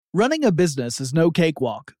Running a business is no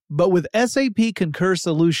cakewalk, but with SAP Concur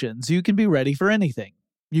Solutions, you can be ready for anything.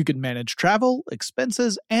 You can manage travel,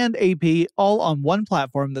 expenses, and AP all on one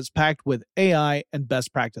platform that's packed with AI and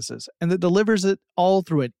best practices, and that delivers it all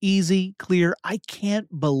through an easy, clear, I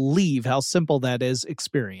can't believe how simple that is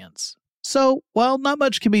experience. So, while not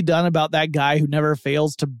much can be done about that guy who never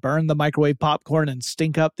fails to burn the microwave popcorn and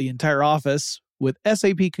stink up the entire office, with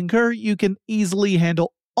SAP Concur, you can easily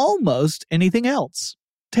handle almost anything else.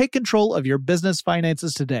 Take control of your business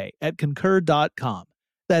finances today at Concur.com.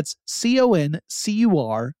 That's CONCUR.com.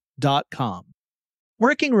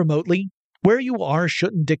 Working remotely, where you are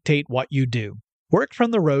shouldn't dictate what you do. Work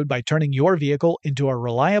from the road by turning your vehicle into a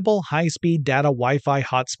reliable high-speed data Wi-Fi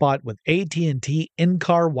hotspot with AT&T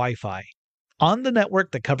in-car Wi-Fi. On the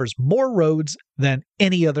network that covers more roads than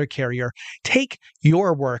any other carrier, take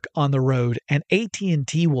your work on the road and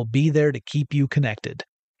AT&T will be there to keep you connected.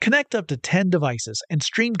 Connect up to 10 devices and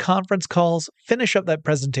stream conference calls, finish up that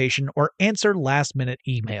presentation, or answer last-minute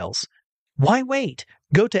emails. Why wait?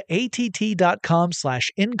 Go to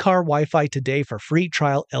att.com/in-car Wi-Fi today for free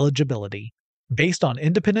trial eligibility. Based on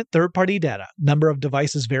independent third-party data, number of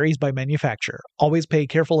devices varies by manufacturer. Always pay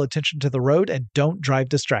careful attention to the road and don't drive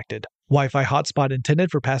distracted. Wi-Fi hotspot intended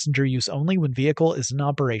for passenger use only when vehicle is in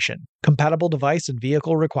operation. Compatible device and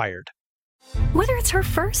vehicle required. Whether it's her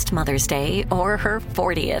first Mother's Day or her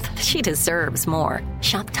 40th, she deserves more.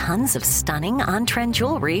 Shop tons of stunning on-trend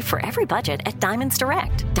jewelry for every budget at Diamonds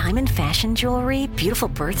Direct. Diamond fashion jewelry, beautiful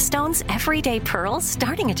birthstones, everyday pearls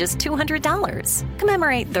starting at just $200.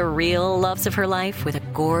 Commemorate the real loves of her life with a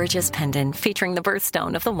gorgeous pendant featuring the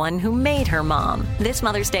birthstone of the one who made her mom. This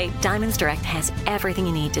Mother's Day, Diamonds Direct has everything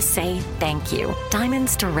you need to say thank you.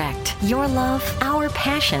 Diamonds Direct. Your love, our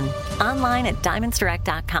passion. Online at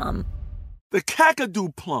diamondsdirect.com. The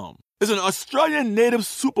Kakadu plum is an Australian native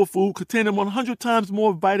superfood containing 100 times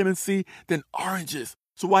more vitamin C than oranges.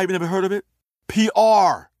 So why have you never heard of it?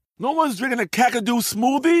 PR. No one's drinking a Kakadu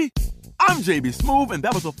smoothie? I'm JB Smoove, and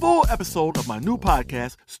that was a full episode of my new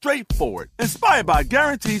podcast, Straightforward, inspired by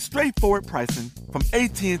guaranteed straightforward pricing from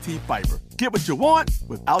AT&T Fiber. Get what you want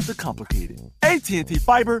without the complicated. AT&T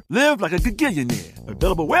Fiber, live like a gigillionaire.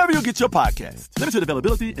 Available wherever you get your podcasts. Limited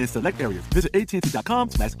availability in select areas. Visit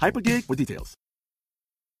AT&T.com/hypergig for details.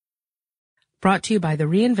 Brought to you by the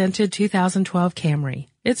reinvented 2012 Camry.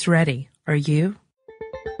 It's ready. Are you?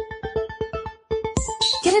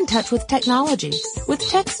 Get in touch with technology with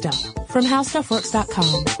Tech Stuff from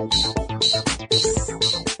HowStuffWorks.com.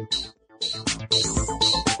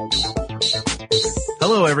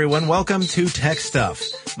 Hello, everyone. Welcome to Tech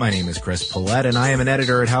Stuff. My name is Chris Pollette, and I am an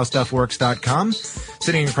editor at HowStuffWorks.com.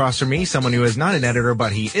 Sitting across from me, someone who is not an editor,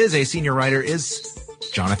 but he is a senior writer, is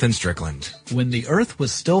Jonathan Strickland. When the earth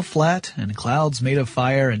was still flat and clouds made of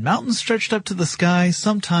fire and mountains stretched up to the sky,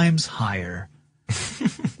 sometimes higher.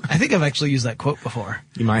 I think I've actually used that quote before.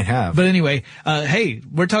 You might have. But anyway, hey,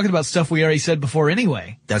 we're talking about stuff we already said before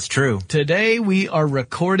anyway. That's true. Today we are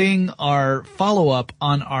recording our follow-up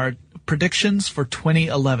on our predictions for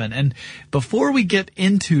 2011. And before we get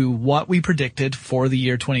into what we predicted for the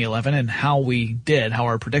year 2011 and how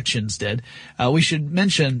our predictions did, we should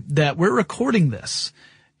mention that we're recording this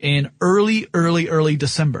in early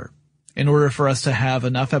December in order for us to have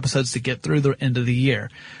enough episodes to get through the end of the year.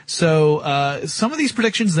 So some of these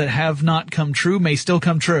predictions that have not come true may still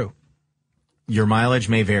come true. Your mileage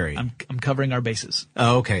may vary. I'm covering our bases.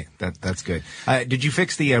 Oh, okay. That's good. Did you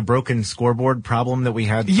fix the broken scoreboard problem that we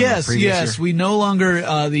had? Yes. Year? We no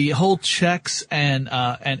longer the whole checks and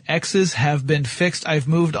X's have been fixed. I've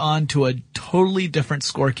moved on to a totally different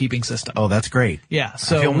scorekeeping system. Oh, that's great. Yeah.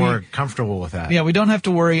 So I feel more comfortable with that. Yeah, we don't have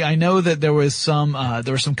to worry. I know that there was some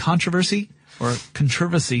controversy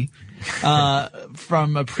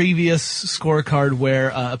from a previous scorecard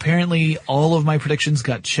where apparently all of my predictions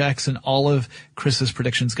got checks and all of Chris's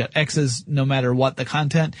predictions got X's no matter what the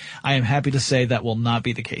content. I am happy to say that will not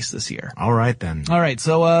be the case this year. All right then. All right.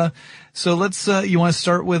 So let's you want to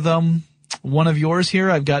start with one of yours here?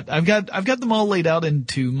 I've got them all laid out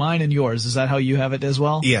into mine and yours. Is that how you have it as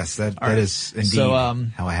well? Yes, that is indeed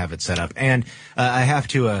how I have it set up. And I have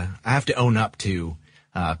to own up to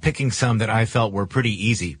picking some that I felt were pretty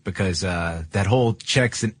easy because that whole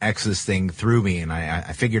checks and X's thing threw me, and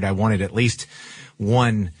I figured I wanted at least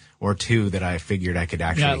one or two that I figured I could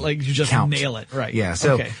actually you just count. Nail it, right? Yeah.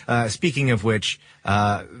 So okay. Speaking of which,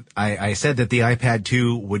 I said that the iPad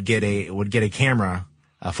 2 would get a camera,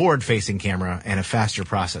 a forward-facing camera, and a faster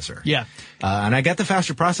processor. Yeah. And I got the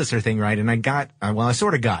faster processor thing right, and I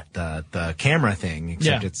sort of got the camera thing,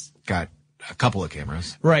 except it's got a couple of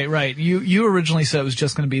cameras. Right. You originally said it was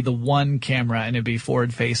just going to be the one camera and it'd be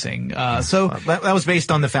forward facing. So that was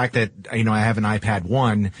based on the fact that, I have an iPad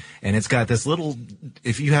 1 and it's got this little,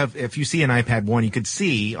 if you see an iPad 1, you could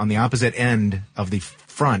see on the opposite end of the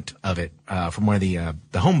front of it, from where the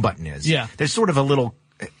home button is. Yeah. There's sort of a little,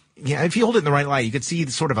 if you hold it in the right light, you could see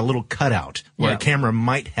sort of a little cutout where a camera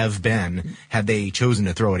might have been had they chosen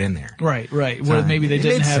to throw it in there. Right. Where maybe they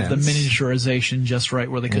didn't have the miniaturization just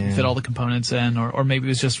right where they couldn't fit all the components in, or maybe it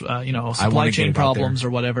was just, supply chain problems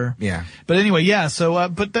or whatever. Yeah. But anyway, so,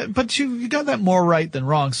 but you got that more right than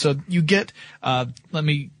wrong. So you get, let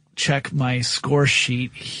me check my score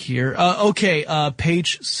sheet here.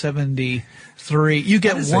 Page 73. You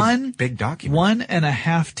get one big document.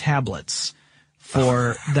 1.5 tablets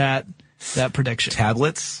for that prediction.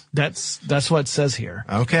 Tablets? That's what it says here.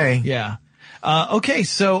 Okay. Yeah.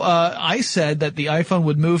 So I said that the iPhone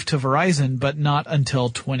would move to Verizon, but not until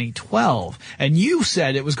 2012. And you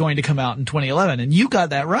said it was going to come out in 2011, and you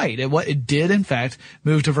got that right. It did, in fact,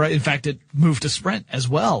 move to Verizon. In fact, it moved to Sprint as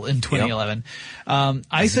well in 2011. Yep.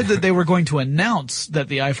 I said that they were going to announce that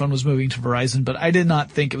the iPhone was moving to Verizon, but I did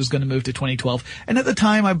not think it was going to move to 2012. And at the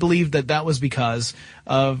time, I believed that was because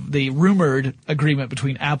of the rumored agreement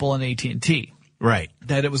between Apple and AT&T. Right.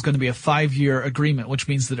 That it was going to be a 5-year agreement, which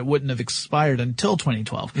means that it wouldn't have expired until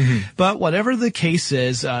 2012. Mm-hmm. But whatever the case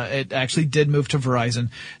is, it actually did move to Verizon.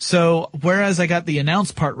 So whereas I got the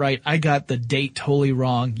announced part right, I got the date totally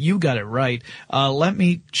wrong. You got it right. Let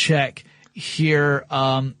me check here.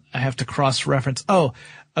 I have to cross-reference.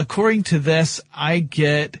 According to this, I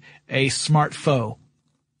get a smartphone,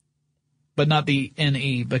 but not the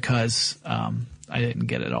NE because, I didn't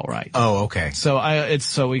get it all right. Oh, okay. So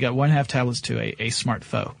we got 1.5 tablets to a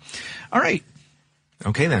smartphone. All right.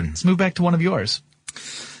 Okay then. Let's move back to one of yours.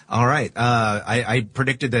 All right. I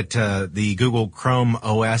predicted that the Google Chrome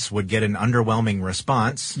OS would get an underwhelming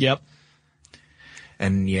response. Yep.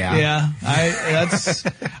 And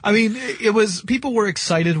people were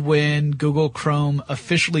excited when Google Chrome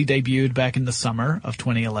officially debuted back in the summer of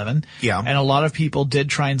 2011. Yeah. And a lot of people did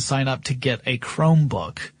try and sign up to get a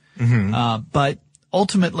Chromebook. Mm-hmm. But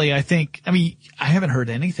ultimately, I haven't heard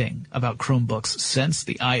anything about Chromebooks since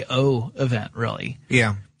the I/O event, really.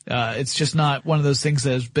 Yeah. It's just not one of those things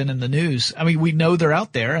that has been in the news. I mean, we know they're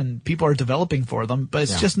out there and people are developing for them, but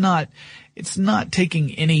it's just not, it's not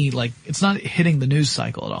taking any, it's not hitting the news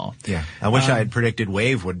cycle at all. Yeah. I wish I had predicted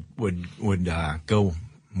Wave would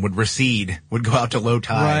recede, would go out to low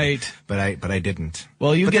tide. Right. But I didn't.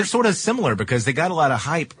 Well, they're sort of similar because they got a lot of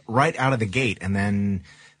hype right out of the gate and then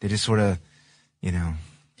they just sort of, yeah.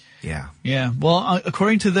 Yeah. Well,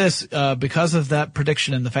 according to this, because of that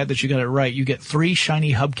prediction and the fact that you got it right, you get 3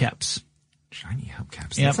 shiny hubcaps. Shiny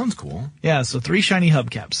hubcaps. Yep. That sounds cool. Yeah. So 3 shiny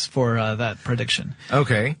hubcaps for that prediction.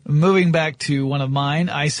 Okay. Moving back to one of mine,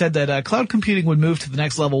 I said that cloud computing would move to the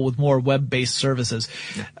next level with more web-based services.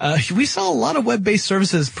 We saw a lot of web-based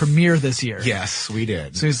services premiere this year. Yes, we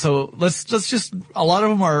did. So let's just, a lot of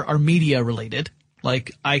them are media related,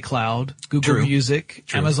 like iCloud, Google True. Music,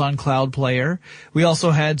 True. Amazon Cloud Player. We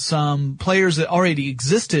also had some players that already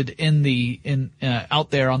existed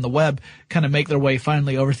out there on the web kind of make their way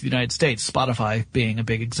finally over to the United States, Spotify being a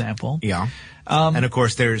big example. Yeah. And of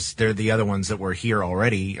course there are the other ones that were here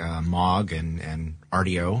already, Mog and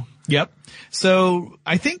Rdio. Yep. So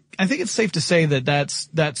I think it's safe to say that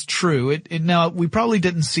that's true. Now we probably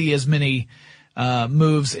didn't see as many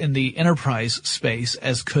moves in the enterprise space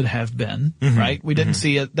as could have been, mm-hmm. right? We didn't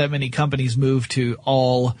see that many companies move to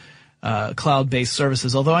all cloud-based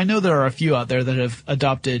services, although I know there are a few out there that have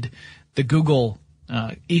adopted the Google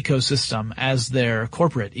ecosystem as their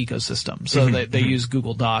corporate ecosystem. So they use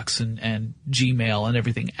Google Docs and Gmail and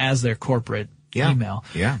everything as their corporate email.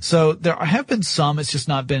 Yeah. So there have been some, it's just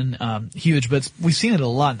not been huge, but we've seen it a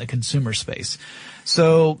lot in the consumer space.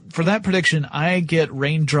 So for that prediction, I get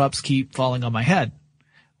raindrops keep falling on my head,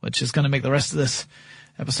 which is going to make the rest of this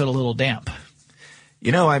episode a little damp.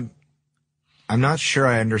 I'm not sure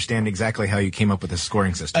I understand exactly how you came up with this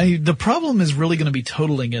scoring system. The problem is really going to be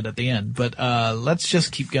totaling it at the end, but let's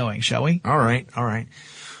just keep going, shall we? All right.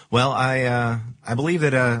 Well, I believe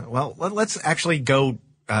that let's actually go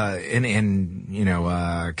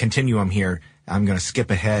in continuum here. I'm going to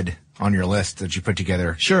skip ahead on your list that you put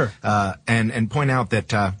together. Sure. And point out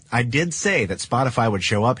that I did say that Spotify would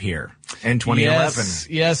show up here in 2011.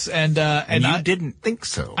 Yes, and you didn't think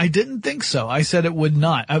so. I didn't think so. I said it would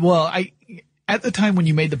not. At the time when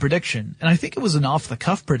you made the prediction, and I think it was an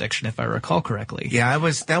off-the-cuff prediction, if I recall correctly. Yeah,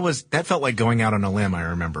 that felt like going out on a limb, I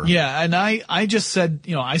remember. Yeah, and I just said,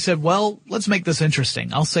 let's make this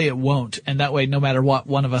interesting. I'll say it won't, and that way, no matter what,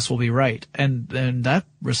 one of us will be right. And then that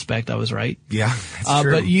respect, I was right. Yeah, that's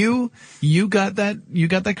true. But you got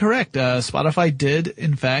that correct. Spotify did,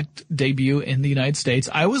 in fact, debut in the United States.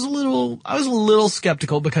 I was a little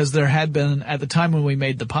skeptical because there had been, at the time when we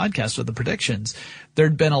made the podcast with the predictions,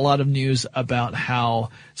 there'd been a lot of news about how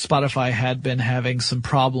Spotify had been having some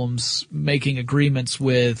problems making agreements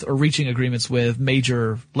with, or reaching agreements with,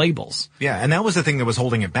 major labels. Yeah, and that was the thing that was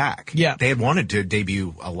holding it back. Yeah. They had wanted to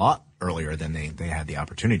debut a lot earlier than they had the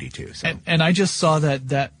opportunity to. So. And I just saw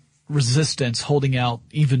that resistance holding out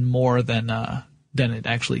even more than it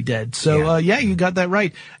actually did. So, you got that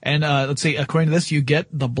right. And, let's see, according to this, you get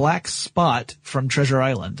the black spot from Treasure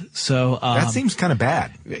Island. So, that seems kind of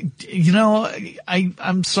bad. You know,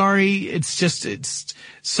 I'm sorry. It's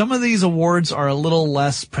some of these awards are a little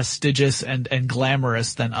less prestigious and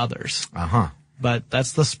glamorous than others. Uh-huh. But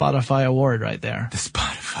that's the Spotify award right there. The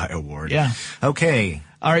Spotify award. Yeah. Okay.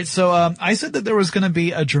 All right. So, I said that there was going to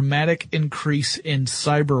be a dramatic increase in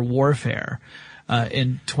cyber warfare,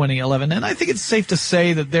 in 2011. And I think it's safe to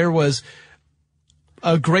say that there was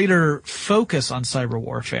a greater focus on cyber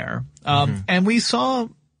warfare. And we saw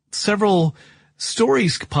several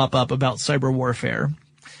stories pop up about cyber warfare.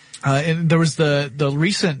 And there was the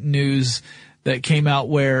recent news that came out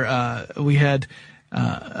where, we had,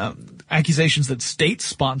 accusations that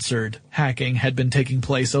state-sponsored hacking had been taking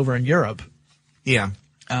place over in Europe. Yeah.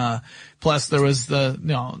 Plus there was the,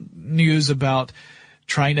 news about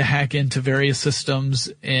trying to hack into various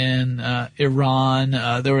systems in, Iran.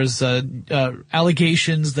 There was,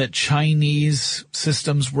 allegations that Chinese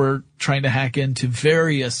systems were trying to hack into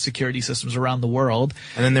various security systems around the world.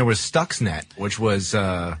 And then there was Stuxnet, which was,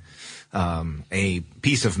 a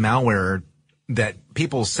piece of malware that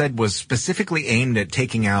people said was specifically aimed at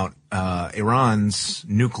taking out Iran's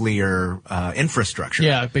nuclear infrastructure.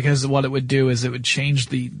 Yeah, because what it would do is it would change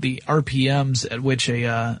the RPMs at which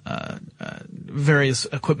various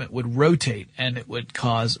equipment would rotate, and it would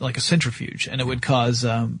cause like a centrifuge, and it would cause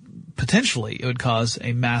potentially it would cause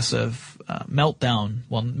a massive meltdown.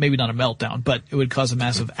 Well, maybe not a meltdown, but it would cause a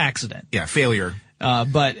massive accident. Yeah, failure.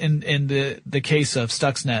 But in the case of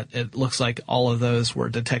Stuxnet, it looks like all of those were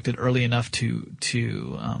detected early enough to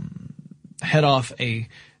head off a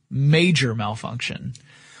major malfunction.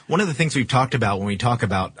 One of the things we've talked about when we talk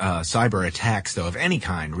about cyber attacks, though, of any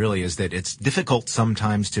kind, really, is that it's difficult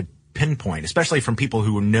sometimes to pinpoint, especially from people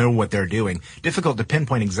who know what they're doing, difficult to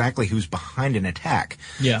pinpoint exactly who's behind an attack.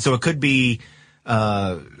 Yeah. So it could be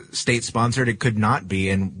state-sponsored, it could not be,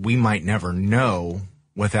 and we might never know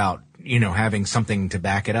without having something to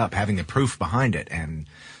back it up, having the proof behind it. And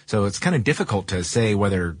so it's kind of difficult to say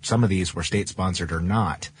whether some of these were state-sponsored or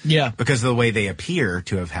not. Yeah. Because of the way they appear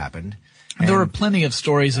to have happened. There were plenty of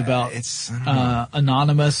stories about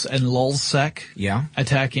Anonymous and Lulzsec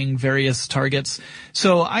attacking various targets.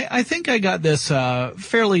 So I think I got this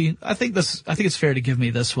fairly. I think it's fair to give me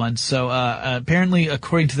this one. So apparently,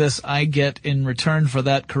 according to this, I get in return for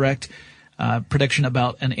that correct prediction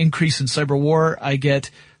about an increase in cyber war, I get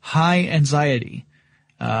high anxiety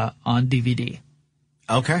on DVD.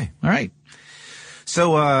 Okay. All right.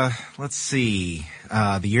 So let's see.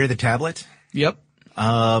 The Year of the Tablet. Yep.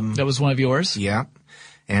 That was one of yours. Yeah.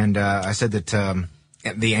 And I said that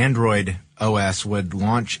the Android OS would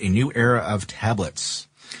launch a new era of tablets.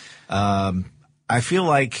 I feel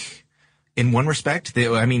like in one respect,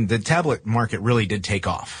 the tablet market really did take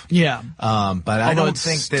off. Yeah. But I don't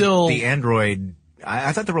think that the Android,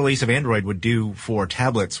 I thought the release of Android would do for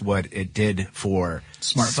tablets what it did for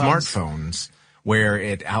smartphones, where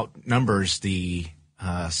it outnumbers the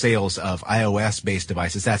sales of iOS-based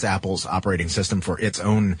devices. That's Apple's operating system for its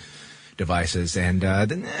own devices, and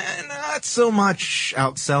not so much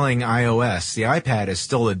outselling iOS. The iPad is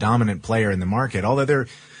still the dominant player in the market, although there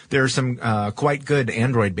are some quite good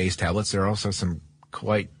Android-based tablets. There are also some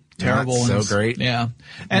quite terrible ones. So great. Yeah.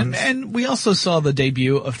 And we also saw the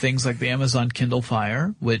debut of things like the Amazon Kindle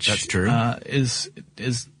Fire, which that's true. Is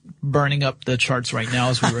burning up the charts right now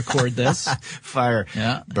as we record this. Fire.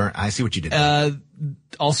 Yeah. I see what you did there.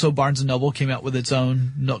 Also, Barnes & Noble came out with its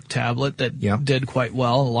own Nook tablet that did quite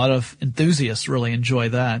well. A lot of enthusiasts really enjoy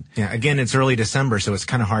that. Yeah, again, it's early December, so it's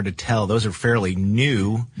kind of hard to tell. Those are fairly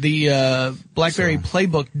new. The BlackBerry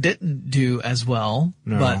Playbook didn't do as well,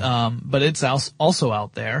 but it's also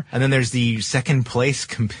out there. And then there's the second place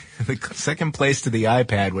to the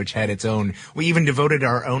iPad, which had its own. We even devoted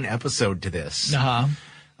our own episode to this.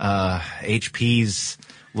 HP's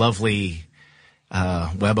lovely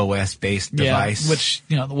WebOS based device. Which,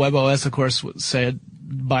 the WebOS, of course, said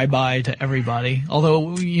bye-bye to everybody.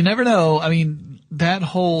 Although you never know. I mean, that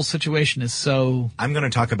whole situation is so. I'm going to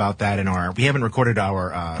talk about that we haven't recorded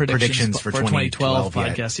our predictions for 2012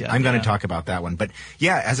 yet. Podcast, yeah. I'm going to talk about that one. But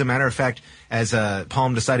yeah, as a matter of fact, as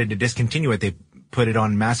Palm decided to discontinue it, they put it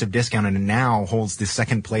on massive discount and it now holds the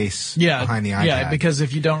second place behind the iPad. Yeah, because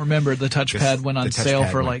if you don't remember, the touchpad went on sale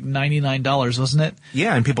for like $99, wasn't it?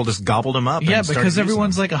 Yeah, and people just gobbled them up. Yeah, because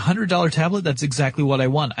everyone's like $100 tablet, that's exactly what I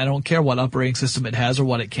want. I don't care what operating system it has or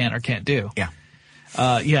what it can or can't do. Yeah.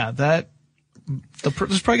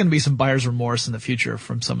 There's probably going to be some buyer's remorse in the future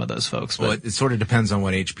from some of those folks. But well, it sort of depends on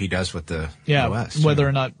what HP does with the OS. Whether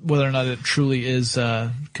or not it truly is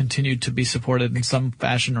continued to be supported in some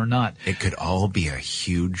fashion or not. It could all be a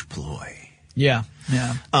huge ploy. Yeah.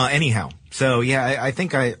 Anyhow, so yeah, I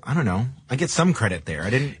think I don't know. I get some credit there. I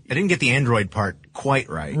didn't get the Android part quite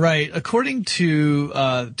right. Right. According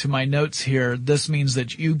to my notes here, this means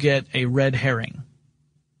that you get a red herring.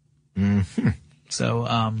 Mm-hmm. So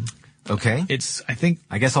okay.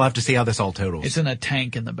 I guess I'll have to see how this all totals. It's in a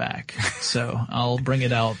tank in the back. So I'll bring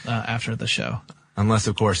it out after the show. Unless,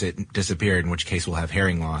 of course, it disappeared, in which case we'll have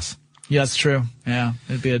herring loss. Yeah, that's true. Yeah,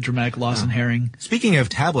 it'd be a dramatic loss in herring. Speaking of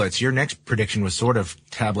tablets, your next prediction was sort of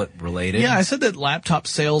tablet related. Yeah, I said that laptop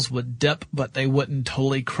sales would dip, but they wouldn't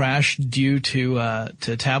totally crash due to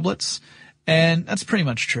tablets. And that's pretty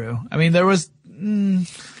much true. I mean,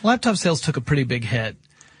 laptop sales took a pretty big hit.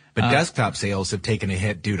 But desktop sales have taken a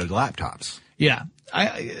hit due to laptops. Yeah.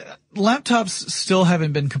 Laptops still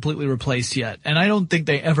haven't been completely replaced yet, and I don't think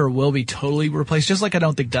they ever will be totally replaced, just like I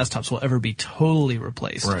don't think desktops will ever be totally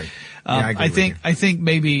replaced. Right. Yeah, I think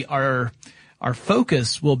maybe our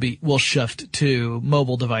focus will shift to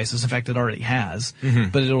mobile devices. In fact, it already has,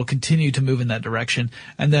 but it'll continue to move in that direction,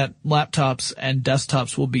 and that laptops and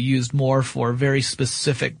desktops will be used more for very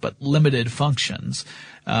specific but limited functions.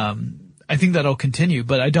 I think that'll continue,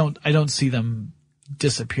 but I don't see them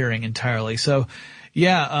disappearing entirely. So,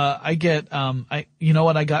 yeah, I get, you know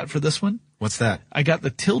what I got for this one? What's that? I got the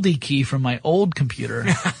tilde key from my old computer.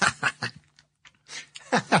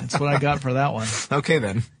 That's what I got for that one. Okay,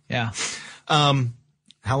 then. Yeah.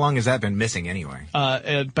 How long has that been missing anyway?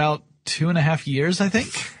 About 2.5 years, I think.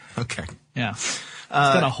 Okay. Yeah. It's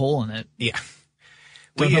got a hole in it. Yeah.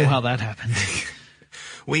 Don't know how that happened.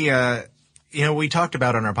 We talked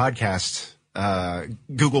about on our podcast,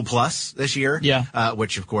 Google Plus this year. Yeah.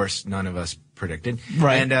 Which of course none of us predicted.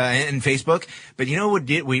 Right. And Facebook. But you know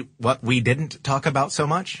what we didn't talk about so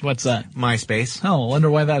much? What's that? MySpace. Oh, I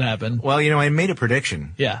wonder why that happened. Well, I made a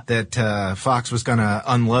prediction. Yeah. That, Fox was gonna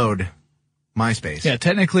unload MySpace. Yeah,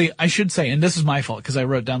 technically I should say, and this is my fault because I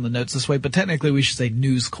wrote down the notes this way, but technically we should say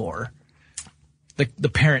News Corp. The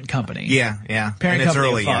parent company. Yeah. Parent and it's company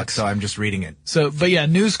early of Fox. yet, so I'm just reading it. So, but yeah,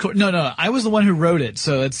 News Corp. No, I was the one who wrote it,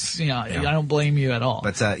 so it's, I don't blame you at all.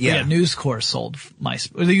 But, yeah. News Corp sold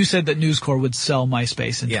MySpace. You said that News Corp would sell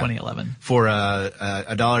MySpace in 2011. For,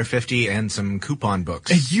 $1.50 and some coupon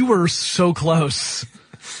books. And you were so close.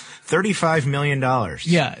 $35 million.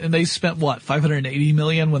 Yeah, and they spent what, $580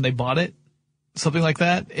 million when they bought it? Something like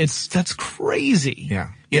that. That's crazy.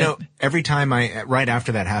 Yeah. Every time right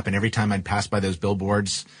after that happened, every time I'd pass by those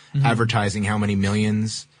billboards advertising how many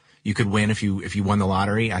millions you could win if you won the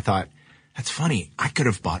lottery, I thought, that's funny. I could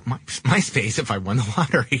have bought MySpace if I won the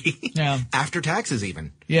lottery. Yeah. After taxes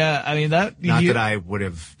even. Yeah. I mean, that I would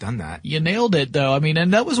have done that. You nailed it though. I mean,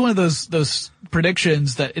 and that was one of those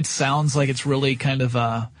predictions that it sounds like it's really kind of,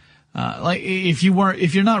 like if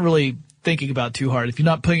you're not really thinking about too hard, if you're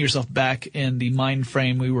not putting yourself back in the mind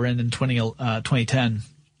frame we were in 2010,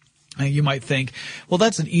 you might think, well,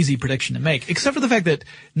 that's an easy prediction to make, except for the fact that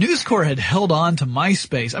News Corp had held on to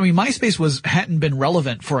MySpace. I mean, MySpace hadn't been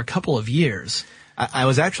relevant for a couple of years. I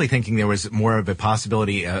was actually thinking there was more of a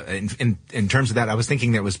possibility in terms of that. I was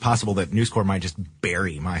thinking that it was possible that News Corp might just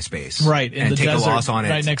bury MySpace, right, in and the take desert, a loss on it,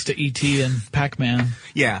 right next to ET and Pac-Man.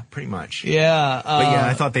 Yeah, pretty much. Yeah, but yeah,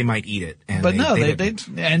 I thought they might eat it, but they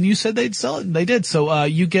and you said they'd sell it, and they did. So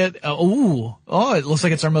you get it looks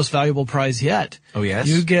like it's our most valuable prize yet. Oh yes,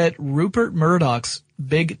 you get Rupert Murdoch's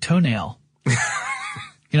big toenail.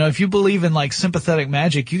 If you believe in like sympathetic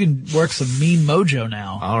magic, you can work some mean mojo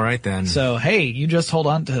now. All right then. So hey, you just hold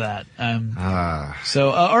on to that.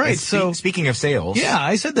 All right. So speaking of sales, yeah,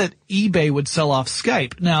 I said that eBay would sell off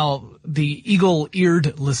Skype. Now the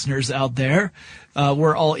eagle-eared listeners out there,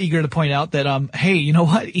 were all eager to point out that hey, you know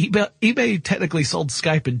what? eBay technically sold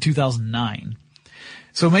Skype in 2009.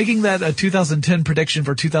 So making that a 2010 prediction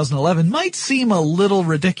for 2011 might seem a little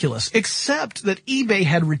ridiculous, except that eBay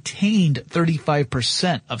had retained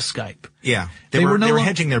 35% of Skype. Yeah. They were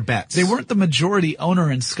hedging their bets. They weren't the majority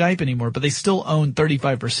owner in Skype anymore, but they still own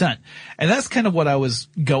 35%. And that's kind of what I was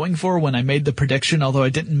going for when I made the prediction, although I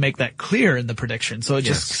didn't make that clear in the prediction, so it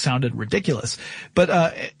just sounded ridiculous. But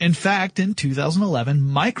in fact, in 2011,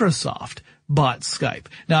 Microsoft bought Skype.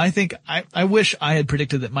 Now, I wish I had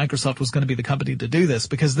predicted that Microsoft was going to be the company to do this,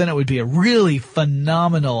 because then it would be a really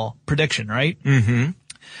phenomenal prediction, right? Mm-hmm.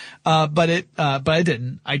 But I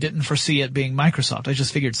didn't. I didn't foresee it being Microsoft. I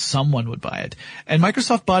just figured someone would buy it. And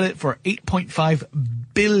Microsoft bought it for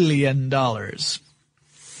 $8.5 billion.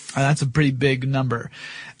 That's a pretty big number.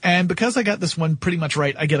 And because I got this one pretty much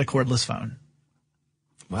right, I get a cordless phone.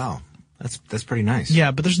 Wow. That's pretty nice.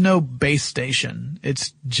 Yeah, but there's no base station.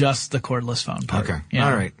 It's just the cordless phone part. Okay. Yeah.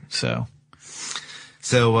 All right. So,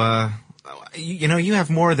 you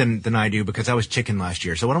have more than I do, because I was chicken last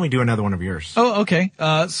year. So why don't we do another one of yours? Oh, okay.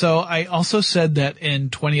 So I also said that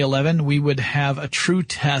in 2011 we would have a true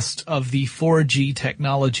test of the 4G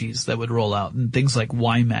technologies that would roll out, and things like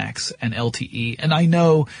WiMAX and LTE. And I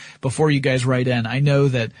know, before you guys write in, I know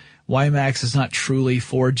that WiMAX is not truly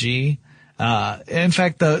 4G. In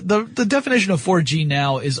fact, the definition of 4G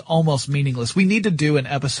now is almost meaningless. We need to do an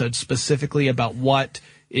episode specifically about what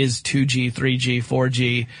is 2G, 3G,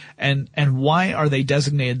 4G, and why are they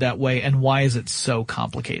designated that way, and why is it so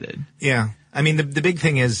complicated? Yeah. I mean, the big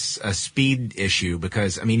thing is a speed issue,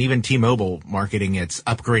 because, I mean, even T-Mobile marketing its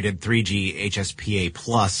upgraded 3G HSPA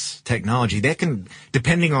Plus technology, that can,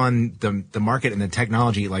 depending on the market and the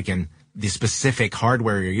technology, like in the specific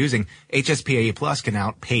hardware you're using, HSPA Plus can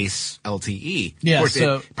outpace LTE. Yeah, of course,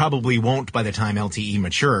 it probably won't by the time LTE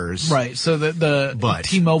matures. Right. So the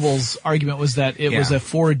T-Mobile's argument was that it was a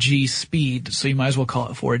 4G speed, so you might as well call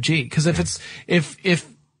it 4G. Because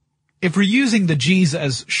if we're using the G's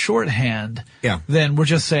as shorthand, then we're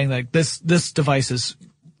just saying like this device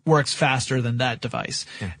works faster than that device.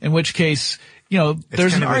 Yeah. In which case,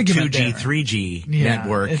 there's an argument there. It's kind of a 2G, 3G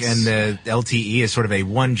network, and the LTE is sort of a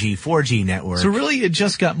 1G, 4G network. So really, it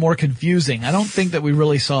just got more confusing. I don't think that we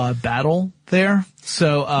really saw a battle there.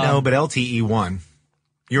 So no, but LTE won.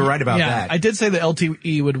 You're right about that. I did say that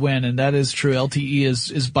LTE would win, and that is true. LTE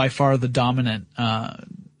is by far the dominant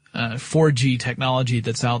 4G technology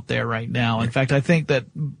that's out there right now. In fact, I think that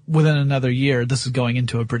within another year, this is going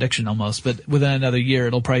into a prediction almost, but within another year,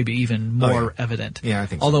 it'll probably be even more evident. Yeah, I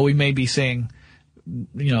think so. Although we may be seeing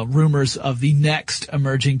rumors of the next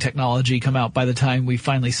emerging technology come out by the time we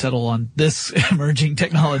finally settle on this emerging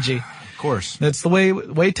technology. Of course. That's the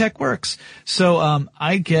way tech works. So,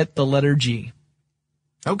 I get the letter G.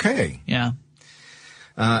 Okay. Yeah.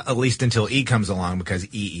 At least until E comes along, because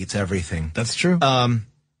E eats everything. That's true.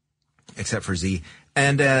 Except for Z.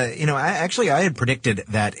 And, I had predicted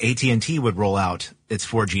that AT&T would roll out its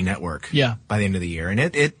 4G network. Yeah. By the end of the year. And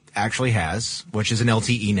it actually has, which is an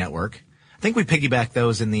LTE network. I think we piggybacked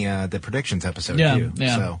those in the predictions episode too.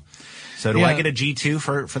 Yeah. So do I get a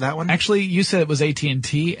G2 for that one? Actually, you said it was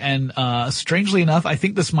AT&T, and strangely enough, I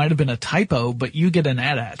think this might have been a typo, but you get an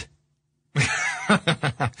AT-AT.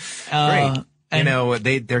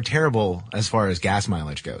 Great. They're terrible as far as gas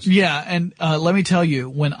mileage goes. Yeah, and let me tell you,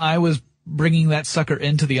 when I was bringing that sucker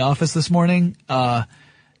into the office this morning,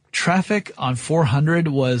 traffic on 400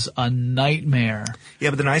 was a nightmare. Yeah,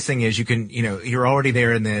 but the nice thing is you can, you're already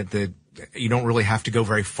there in you don't really have to go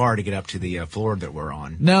very far to get up to the floor that we're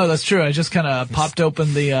on. No, that's true. I just kind of popped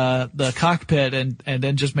open the cockpit and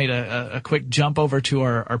then just made a quick jump over to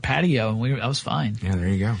our patio, and I was fine. Yeah, there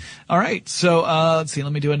you go. All right. So, let's see.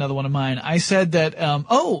 Let me do another one of mine. I said that,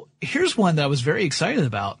 here's one that I was very excited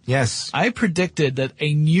about. Yes. I predicted that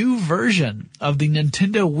a new version of the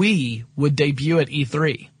Nintendo Wii would debut at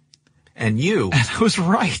E3. And I was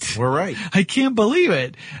right. We're right. I can't believe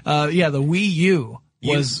it. The Wii U.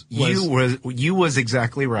 You was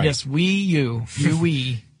exactly right. Yes, Wii U.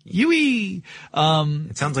 Wii.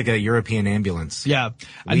 It sounds like a European ambulance. Yeah.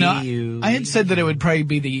 I had said that it would probably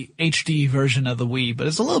be the HD version of the Wii, but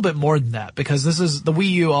it's a little bit more than that, because the Wii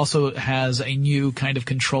U also has a new kind of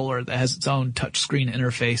controller that has its own touchscreen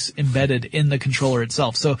interface embedded in the controller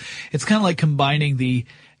itself. So it's kind of like combining the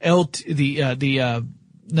Nintendo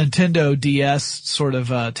DS sort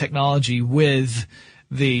of technology with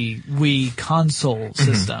the Wii console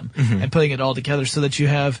system and putting it all together so that you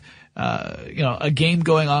have a game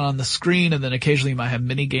going on the screen, and then occasionally you might have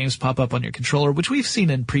mini games pop up on your controller, which we've seen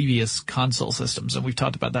in previous console systems, and we've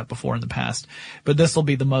talked about that before in the past. But this will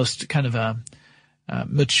be the most kind of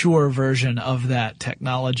mature version of that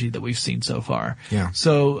technology that we've seen so far. Yeah.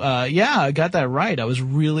 So, I got that right. I was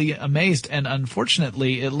really amazed. And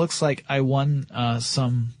unfortunately, it looks like I won,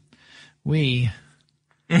 some Wii.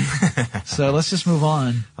 So let's just move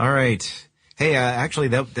on. All right. Hey, actually,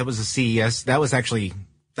 that was a CES. That was at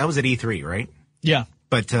E3, right? Yeah.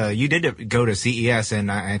 But you did go to CES,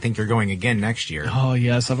 and I think you're going again next year. Oh,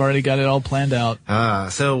 yes. I've already got it all planned out.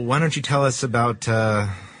 So why don't you tell us about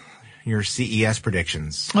your CES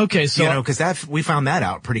predictions? Okay, so... because we found that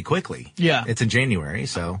out pretty quickly. Yeah. It's in January,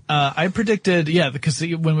 so... I predicted, because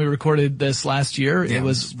when we recorded this last year, it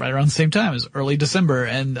was right around the same time. It was early December,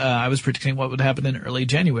 and I was predicting what would happen in early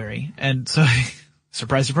January. And so...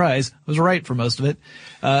 Surprise, surprise. I was right for most of it.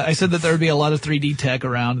 I said that there would be a lot of 3D tech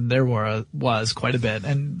around, and there was quite a bit.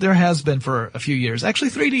 And there has been for a few years.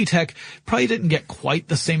 Actually, 3D tech probably didn't get quite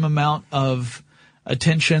the same amount of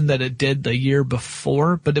attention that it did the year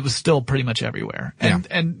before, but it was still pretty much everywhere.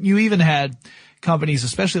 And you even had companies,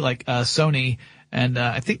 especially like Sony, and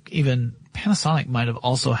I think even Panasonic might have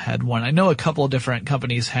also had one. I know a couple of different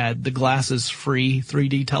companies had the glasses-free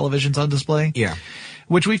 3D televisions on display. Yeah.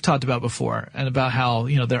 Which we've talked about before, and about how,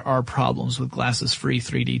 there are problems with glasses-free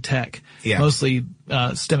 3D tech. Yeah. Mostly,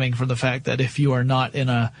 stemming from the fact that if you are not in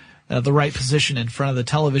the right position in front of the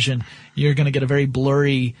television, you're gonna get a very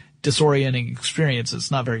blurry, disorienting experience.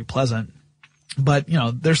 It's not very pleasant. But,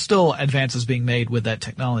 there's still advances being made with that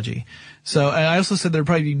technology. So, and I also said there'd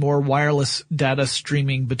probably be more wireless data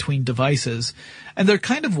streaming between devices. And there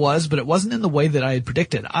kind of was, but it wasn't in the way that I had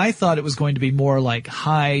predicted. I thought it was going to be more like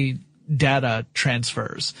high data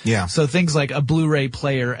transfers. Yeah. So things like a Blu-ray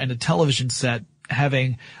player and a television set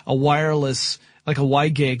having a wireless, like a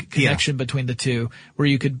WiGig connection between the two, where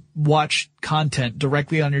you could watch content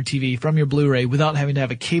directly on your TV from your Blu-ray without having to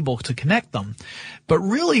have a cable to connect them. But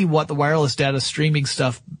really what the wireless data streaming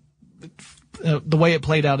stuff, the way it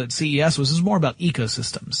played out at CES was more about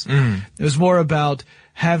ecosystems. It was more about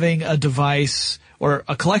having a device or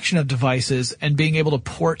a collection of devices and being able to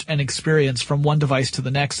port an experience from one device to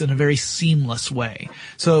the next in a very seamless way.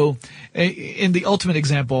 So in the ultimate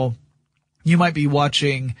example, you might be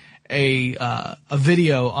watching a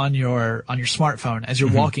video on your smartphone as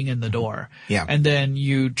you're walking in the door. Yeah. And then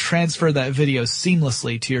you transfer that video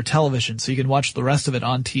seamlessly to your television so you can watch the rest of it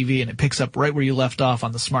on TV and it picks up right where you left off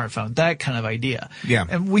on the smartphone. That kind of idea. Yeah.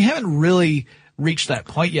 And we haven't really reached that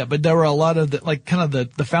point yet, but there were a lot of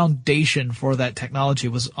the foundation for that technology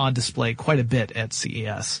was on display quite a bit at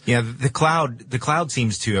CES. Yeah, the cloud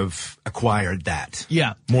seems to have acquired that.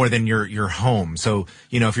 Yeah. More than your home. So,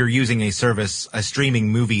 if you're using a streaming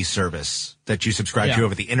movie service that you subscribe to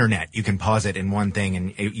over the internet, you can pause it in one thing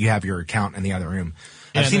and you have your account in the other room.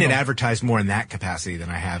 I've seen it advertised more in that capacity than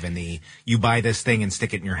I have in you buy this thing and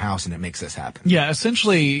stick it in your house and it makes this happen. Yeah,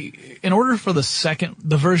 essentially, in order for the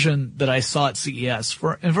version that I saw at CES,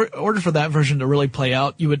 in order for that version to really play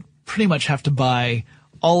out, you would pretty much have to buy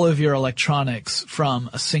all of your electronics from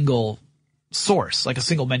a single source, like a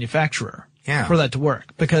single manufacturer. Yeah. For that to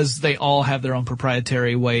work, because they all have their own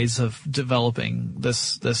proprietary ways of developing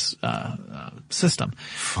this system.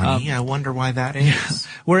 Funny, I wonder why that is.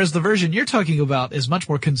 Yeah. Whereas the version you're talking about is much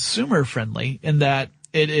more consumer friendly in that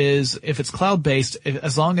it is, if it's cloud based,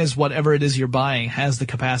 as long as whatever it is you're buying has the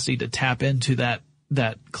capacity to tap into that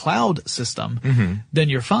cloud system, then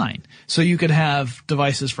you're fine. So you could have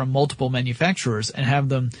devices from multiple manufacturers and have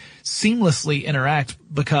them seamlessly interact,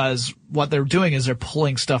 because what they're doing is they're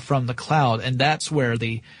pulling stuff from the cloud, and that's where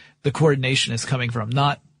the coordination is coming from,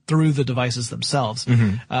 not through the devices themselves.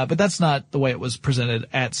 But that's not the way it was presented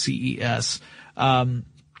at CES. I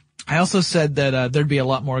also said that there'd be a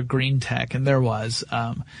lot more green tech, and there was.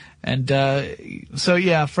 So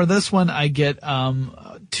yeah, for this one I get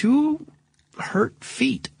 2 hurt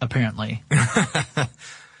feet, apparently.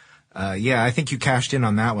 Yeah, I think you cashed in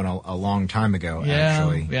on that one a long time ago,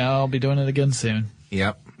 actually. Yeah, I'll be doing it again soon.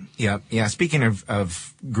 Yep. Yeah, speaking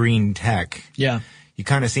of green tech. Yeah. You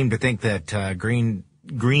kind of seem to think that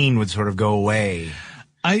green would sort of go away.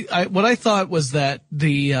 What I thought was that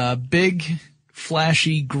the big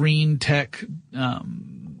flashy green tech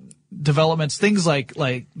developments, things like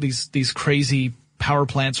these crazy power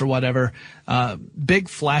plants or whatever, big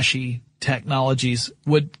flashy technologies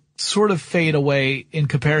would sort of fade away in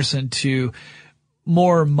comparison to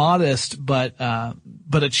more modest but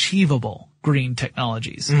achievable green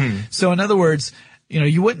technologies. So in other words,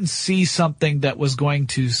 you wouldn't see something that was going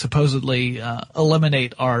to supposedly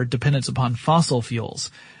eliminate our dependence upon fossil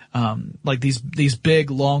fuels, like these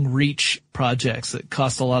big long reach projects that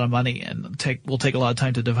cost a lot of money and will take a lot of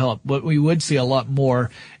time to develop. But we would see a lot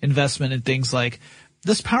more investment in things like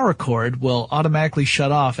this power cord will automatically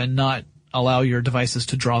shut off and not allow your devices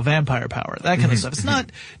to draw vampire power, that kind of stuff. It's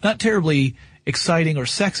not terribly exciting or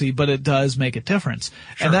sexy, but it does make a difference.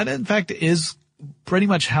 Sure. And that, in fact, is pretty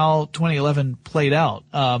much how 2011 played out.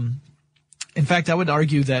 In fact, I would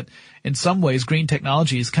argue that in some ways, green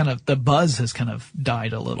technology is the buzz has kind of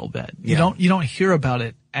died a little bit. Yeah. You don't hear about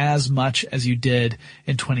it as much as you did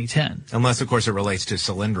in 2010. Unless, of course, it relates to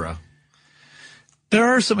Solyndra. There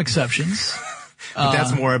are some exceptions. But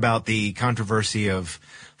that's more about the controversy of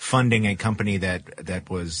funding a company that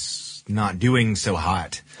was not doing so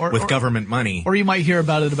hot with government money. Or you might hear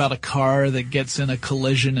about a car that gets in a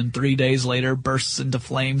collision and 3 days later bursts into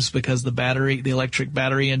flames because the electric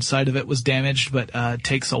battery inside of it was damaged, but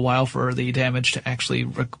takes a while for the damage to actually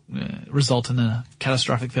result in a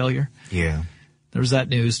catastrophic failure. Yeah. There was that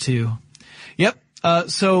news too. Yep.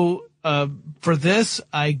 So for this,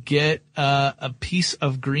 I get a piece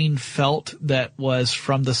of green felt that was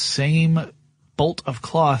from the same bolt of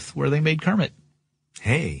cloth where they made Kermit.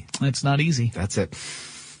 Hey. It's not easy. That's it.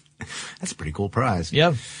 That's a pretty cool prize.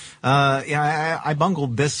 Yeah. I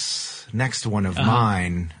bungled this next one of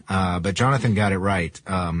mine, but Jonathan got it right.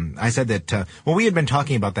 I said that, we had been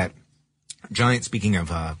talking about that giant, speaking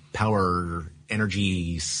of power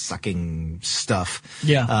energy sucking stuff.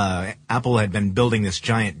 Yeah. Apple had been building this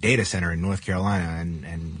giant data center in North Carolina,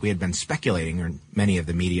 and we had been speculating, or many of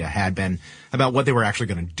the media had been, about what they were actually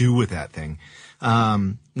going to do with that thing.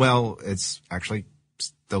 It's actually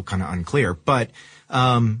still kind of unclear, but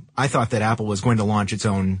I thought that Apple was going to launch its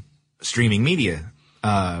own streaming media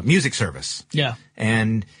music service. Yeah.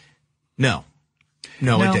 And no,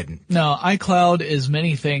 it didn't. No, iCloud is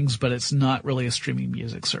many things, but it's not really a streaming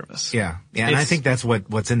music service. Yeah. And I think that's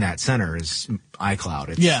what's in that center is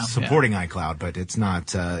iCloud. It's supporting iCloud, but it's not,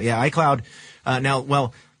 iCloud.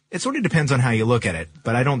 It sort of depends on how you look at it,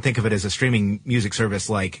 but I don't think of it as a streaming music service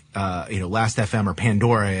like, Last.fm or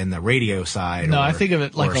Pandora in the radio side. No, I think of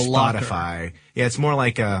it like a Spotify. locker. Yeah, it's more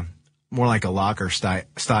like a locker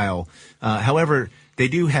style. However, they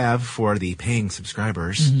do have, for the paying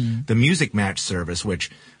subscribers, the Music Match service,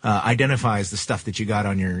 which identifies the stuff that you got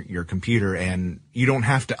on your computer, and you don't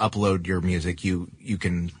have to upload your music.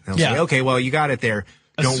 They'll say, okay, well, you got it there.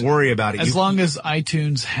 Don't worry about it. As long as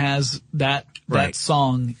iTunes has that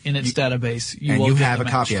song in its database, you have a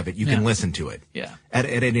copy of it. You can listen to it. Yeah. At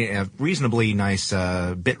a reasonably nice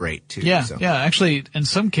bit rate too. Yeah. So. Yeah. Actually, in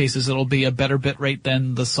some cases, it'll be a better bit rate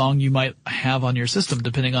than the song you might have on your system,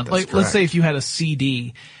 depending on, let's say if you had a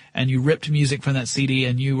CD and you ripped music from that CD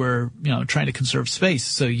and you were, trying to conserve space,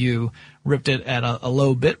 so you ripped it at a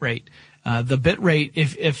low bit rate. The bit rate,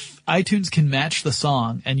 if iTunes can match the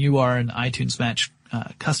song and you are an iTunes Match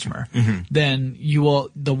customer, then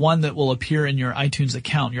the one that will appear in your iTunes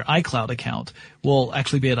account, your iCloud account, will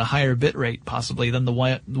actually be at a higher bit rate possibly than the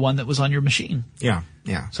one that was on your machine. Yeah,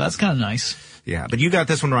 yeah. So that's kind of nice. Yeah, but you got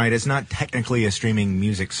this one right. It's not technically a streaming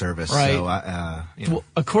music service. Right. So, Well,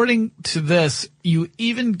 according to this, you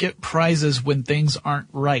even get prizes when things aren't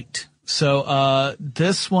right. So,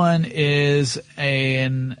 this one is it's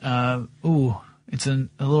a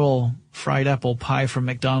little fried apple pie from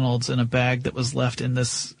McDonald's in a bag that was left in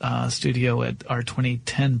this studio at our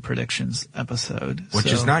 2010 predictions episode.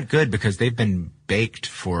 Which is not good because they've been baked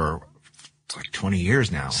for like 20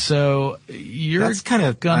 years now. So you're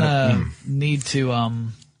gonna need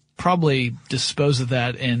to probably dispose of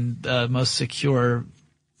that in the most secure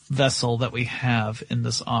vessel that we have in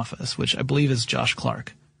this office, which I believe is Josh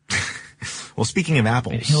Clark. Well, speaking of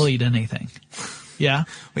apples, he'll eat anything. Yeah.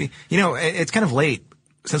 It's kind of late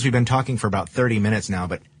since we've been talking for about 30 minutes now,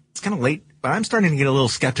 but it's kind of late, but I'm starting to get a little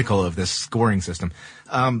skeptical of this scoring system.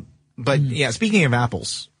 Speaking of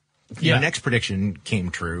apples, my next prediction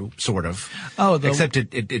came true, sort of. Except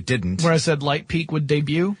it didn't. Where I said Light Peak would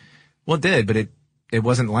debut? Well, it did, but it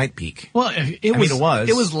wasn't Light Peak. Well, it was.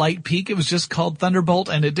 It was Light Peak. It was just called Thunderbolt,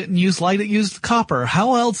 and it didn't use light, it used copper.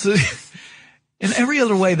 How else? In every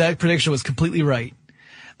other way, that prediction was completely right.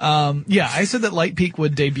 I said that Light Peak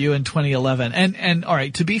would debut in 2011. And all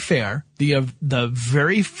right, to be fair, the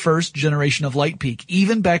very first generation of Light Peak,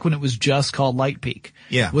 even back when it was just called Light Peak,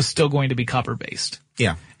 was still going to be copper based.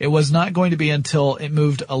 Yeah. It was not going to be until it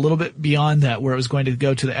moved a little bit beyond that where it was going to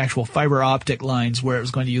go to the actual fiber optic lines where it was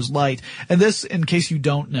going to use light. And this, in case you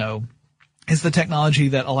don't know, is the technology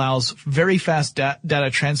that allows very fast data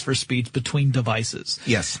transfer speeds between devices.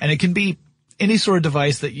 Yes. And it can be any sort of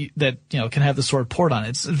device that can have the sort of port on it.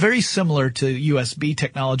 It's very similar to USB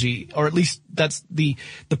technology, or at least that's the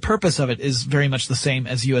purpose of it is very much the same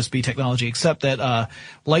as USB technology, except that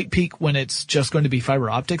Light Peak, when it's just going to be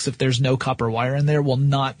fiber optics, if there's no copper wire in there, will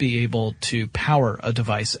not be able to power a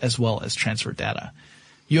device as well as transfer data.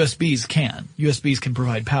 USBs can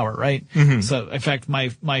provide power, right? Mm-hmm. So in fact,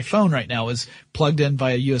 my phone right now is plugged in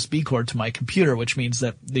via USB cord to my computer, which means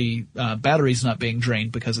that the battery's not being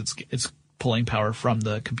drained because it's pulling power from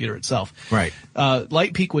the computer itself. Right.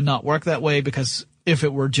 LightPeak would not work that way because if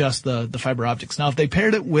it were just the fiber optics. Now, if they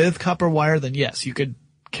paired it with copper wire, then yes, you could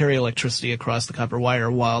carry electricity across the copper wire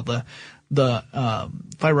while the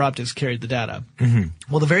fiber optics carried the data. Mm-hmm.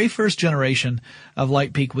 Well, the very first generation of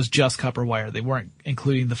LightPeak was just copper wire. They weren't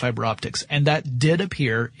including the fiber optics. And that did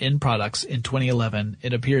appear in products in 2011.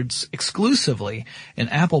 It appeared exclusively in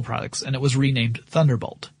Apple products, and it was renamed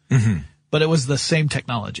Thunderbolt. Mm-hmm. But it was the same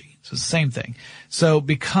technology. So it's the same thing. So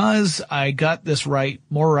because I got this right,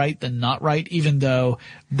 more right than not right, even though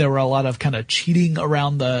there were a lot of kind of cheating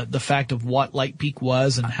around the fact of what LightPeak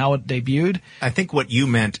was and how it debuted. I think what you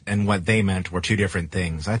meant and what they meant were two different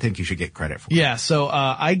things. I think you should get credit for it. Yeah. So,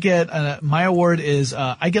 I get, my award is,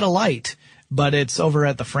 I get a light, but it's over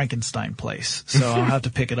at the Frankenstein place. So I'll have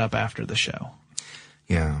to pick it up after the show.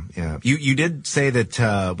 Yeah. Yeah. You did say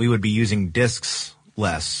that, we would be using discs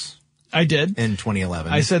less. I did. In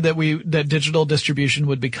 2011. I said that digital distribution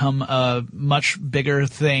would become a much bigger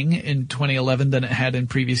thing in 2011 than it had in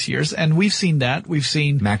previous years. And we've seen that. We've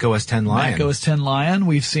seen Mac OS X Lion. Mac OS X Lion.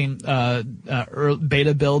 We've seen,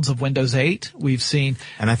 beta builds of Windows 8. We've seen.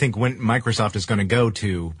 And I think when Microsoft is going to go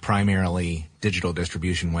to primarily digital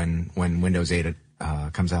distribution when Windows 8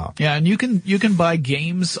 comes out. Yeah, and you can buy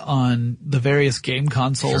games on the various game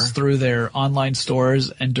consoles through their online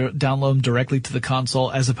stores and download them directly to the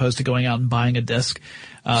console as opposed to going out and buying a disc.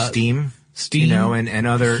 Steam, you know, and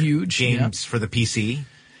other games for the PC.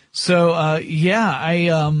 So,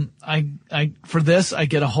 I for this, I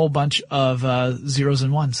get a whole bunch of, zeros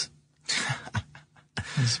and ones.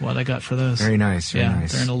 That's what I got for those. Very nice. Very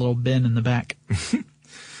nice. They're in a little bin in the back.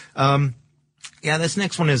 Yeah, this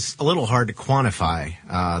next one is a little hard to quantify,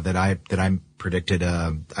 that I predicted.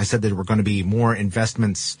 I said that there were going to be more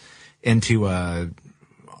investments into,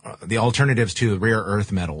 the alternatives to rare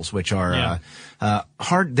earth metals, which are,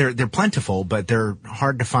 hard. They're plentiful, but they're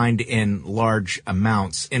hard to find in large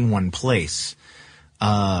amounts in one place.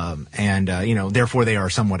 Therefore they are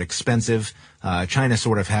somewhat expensive. China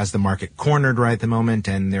sort of has the market cornered right at the moment,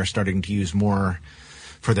 and they're starting to use more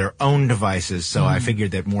for their own devices. So I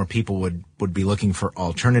figured that more people would be looking for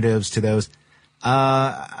alternatives to those.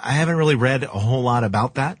 I haven't really read a whole lot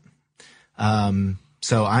about that.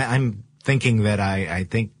 So I'm thinking that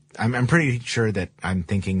I'm pretty sure that I'm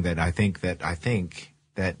thinking that I think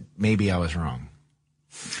that maybe I was wrong.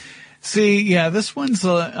 See, yeah, this one's, this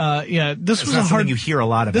was a hard, you hear a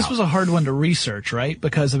lot about. This was a hard one to research, right?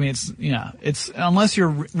 Because, I mean, it's, unless you're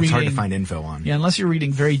reading. It's hard to find info on. Yeah, unless you're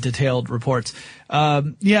reading very detailed reports.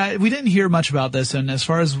 We didn't hear much about this, and as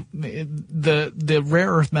far as the rare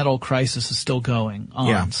earth metal crisis is still going on.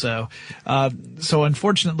 Yeah. So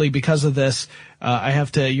unfortunately, because of this,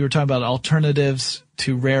 you were talking about alternatives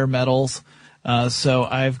to rare metals. So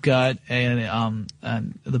I've got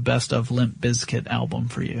the best of Limp Bizkit album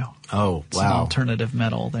for you. Oh, it's an alternative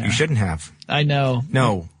metal there. You shouldn't have. I know.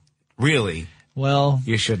 No, really. Well,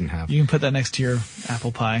 you shouldn't have. You can put that next to your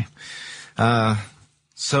apple pie. We've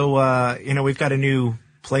got a new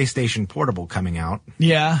PlayStation Portable coming out.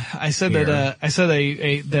 Yeah, I said here. That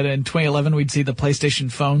in 2011 we'd see the PlayStation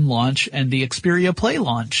Phone launch and the Xperia Play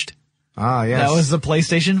launched. Ah, yes. That was the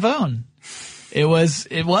PlayStation Phone. It wasn't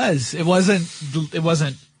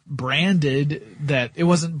branded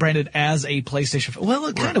as a PlayStation. Well,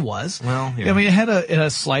 it kind of was. Well, yeah. I mean, it had a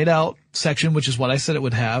slide out section, which is what I said it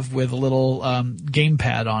would have, with a little,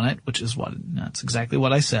 gamepad on it, that's exactly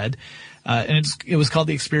what I said. And it was called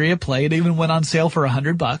the Xperia Play. It even went on sale for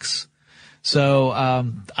 $100. So,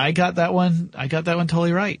 I got that one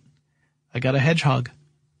totally right. I got a Hedgehog.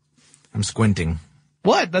 I'm squinting.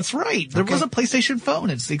 What? That's right. There was a PlayStation Phone.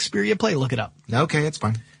 It's the Xperia Play. Look it up. Okay, it's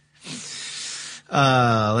fine.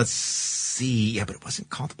 Let's see. Yeah, but it wasn't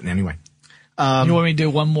called. Anyway. You want me to do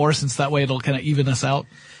one more, since that way it'll kind of even us out?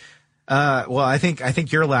 Well, I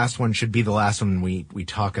think your last one should be the last one we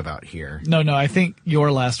talk about here. No, I think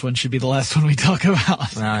your last one should be the last one we talk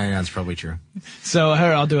about. Yeah, that's probably true. So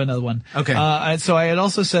here, I'll do another one. Okay. So I had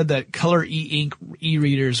also said that Color e-ink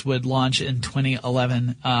e-readers would launch in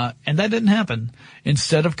 2011, and that didn't happen.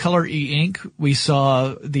 Instead of Color e-ink, we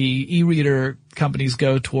saw the e-reader companies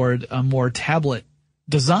go toward a more tablet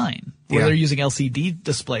design, where they're using LCD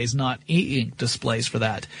displays, not e-ink displays for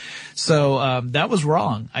that. So, that was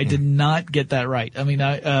wrong. I did not get that right. I mean,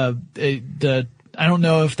 I don't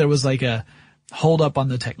know if there was like a hold up on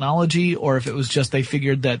the technology, or if it was just they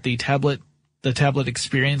figured that the tablet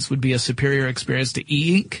experience would be a superior experience to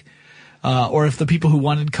e-ink. or if the people who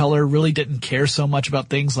wanted color really didn't care so much about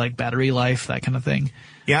things like battery life, that kind of thing.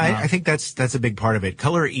 Yeah, I think that's a big part of it.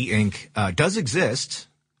 Color e-ink does exist.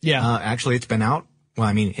 Yeah. Actually, it's been out. Well,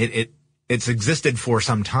 I mean, it's existed for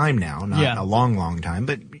some time now, not a long time,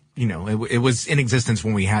 but it was in existence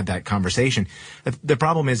when we had that conversation. The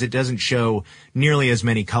problem is it doesn't show nearly as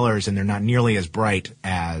many colors, and they're not nearly as bright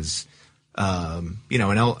as, an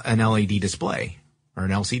LED display or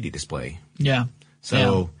an LCD display. Yeah.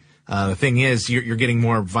 So, the thing is, you're getting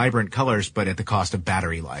more vibrant colors, but at the cost of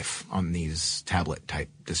battery life on these tablet type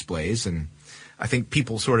displays. And I think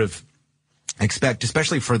people sort of expect,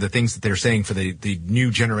 especially for the things that they're saying for the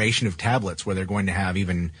new generation of tablets where they're going to have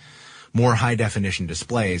even more high definition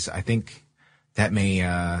displays, I think that may,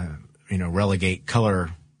 relegate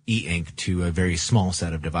color e-ink to a very small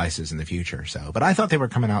set of devices in the future. So, but I thought they were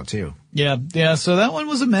coming out too. Yeah. So that one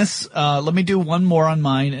was a miss. Let me do one more on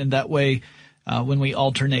mine, and that way, when we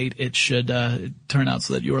alternate, it should turn out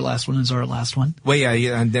so that your last one is our last one. Well, yeah,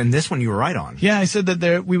 and then this one you were right on. Yeah, I said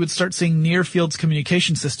that we would start seeing near-field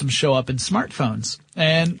communication systems show up in smartphones.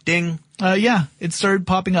 And ding. It started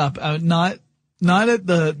popping up. Not at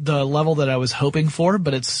the level that I was hoping for,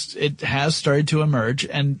 but it has started to emerge,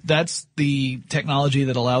 and that's the technology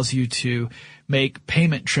that allows you to make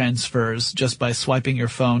payment transfers just by swiping your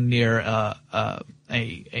phone near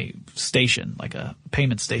a station, like a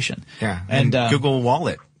payment station. Yeah, and Google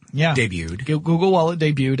Wallet debuted. Google Wallet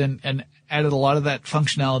debuted and added a lot of that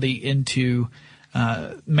functionality into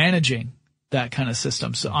managing that kind of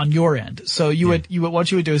system. So on your end, so what you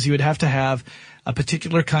would do is you would have to have a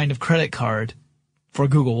particular kind of credit card for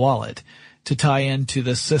Google Wallet to tie into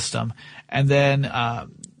this system, and then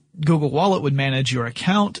Google Wallet would manage your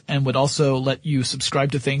account and would also let you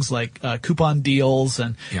subscribe to things like coupon deals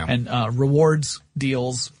and rewards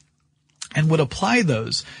deals, and would apply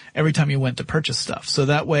those every time you went to purchase stuff. So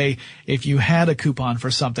that way, if you had a coupon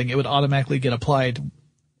for something, it would automatically get applied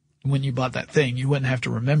when you bought that thing. You wouldn't have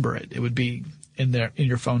to remember it. It would be in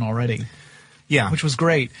your phone already. Yeah. Which was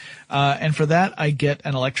great. And for that, I get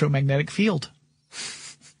an electromagnetic field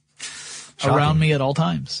around me at all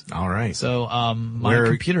times. All right. So my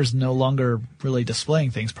computer's no longer really displaying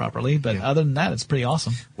things properly, but other than that, it's pretty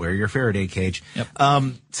awesome. Wear your Faraday cage. Yep.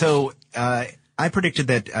 So I predicted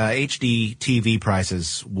that HD TV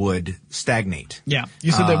prices would stagnate. Yeah.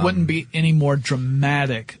 You said there wouldn't be any more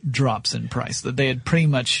dramatic drops in price, that they had pretty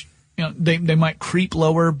much, they might creep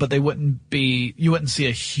lower, but you wouldn't see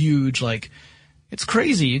a huge, it's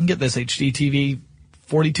crazy. You can get this HD TV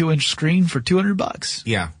 42-inch screen for $200.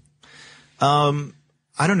 Yeah.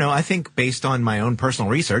 I don't know. I think based on my own personal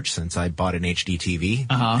research, since I bought an HD TV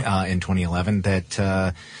in 2011,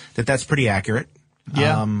 that's pretty accurate.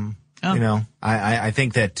 Yeah. I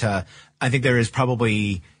think that I think there is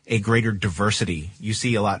probably a greater diversity. You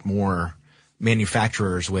see a lot more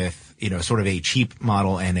manufacturers with sort of a cheap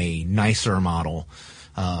model and a nicer model,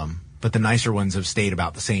 but the nicer ones have stayed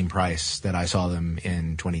about the same price that I saw them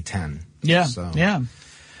in 2010. Yeah. So. Yeah.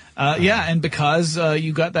 And because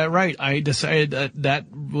you got that right, I decided that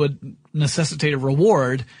would necessitate a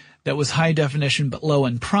reward that was high definition but low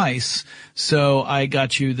in price. So I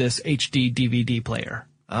got you this HD DVD player.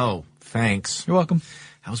 Oh, thanks. You're welcome.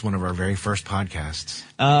 That was one of our very first podcasts.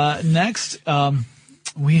 Next,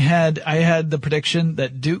 I had the prediction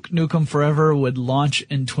that Duke Nukem Forever would launch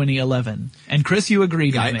in 2011. And Chris, you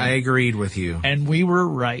agreed with me. I agreed with you. And we were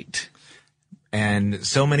right. And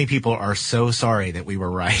so many people are so sorry that we were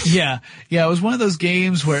right. Yeah. It was one of those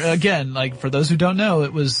games where, again, for those who don't know,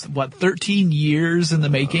 it was 13 years in the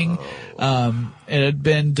making. It had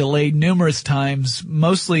been delayed numerous times,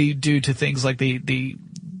 mostly due to things like the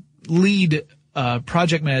lead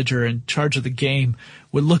project manager in charge of the game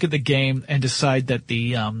would look at the game and decide that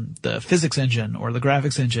the physics engine or the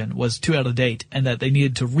graphics engine was too out of date, and that they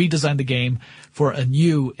needed to redesign the game for a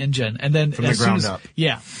new engine. And then from the ground up.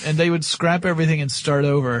 Yeah. And they would scrap everything and start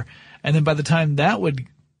over. And then by the time that would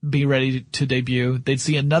be ready to debut, they'd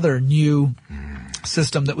see another new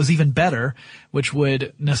system that was even better, which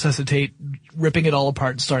would necessitate ripping it all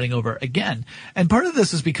apart and starting over again. And part of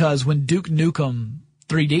this is because when Duke Nukem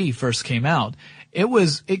 3D first came out,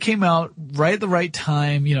 it came out right at the right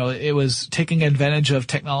time. It was taking advantage of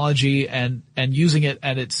technology and using it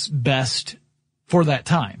at its best for that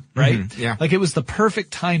time, right? Mm-hmm, yeah. It was the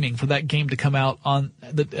perfect timing for that game to come out on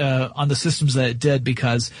the systems that it did,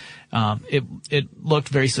 because it looked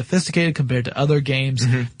very sophisticated compared to other games.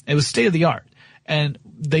 Mm-hmm. It was state of the art, and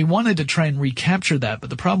they wanted to try and recapture that. But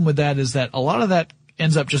the problem with that is that a lot of that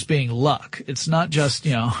ends up just being luck. It's not just,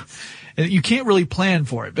 you can't really plan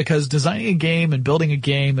for it, because designing a game and building a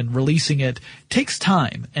game and releasing it takes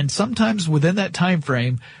time. And sometimes within that time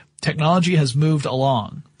frame, technology has moved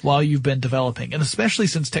along while you've been developing, and especially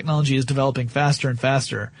since technology is developing faster and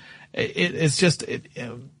faster, it's just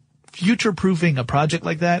future-proofing a project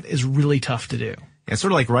like that is really tough to do. It's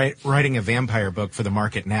sort of like writing a vampire book for the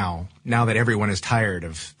market now that everyone is tired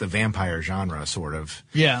of the vampire genre, sort of.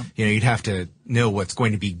 Yeah. You'd have to know what's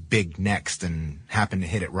going to be big next and happen to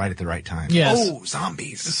hit it right at the right time. Yes. Oh,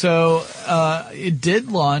 zombies. So, it did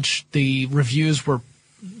launch. The reviews were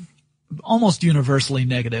almost universally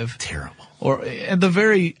negative. Terrible. Or at the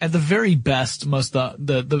very best, some of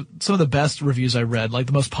the best reviews I read, like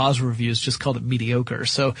the most positive reviews, just called it mediocre.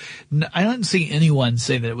 So I didn't see anyone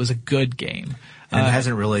say that it was a good game. And it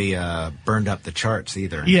hasn't really burned up the charts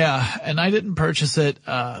either. Yeah, and I didn't purchase it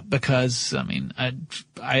because I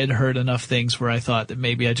had heard enough things where I thought that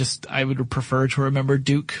maybe I would prefer to remember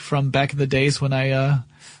Duke from back in the days when I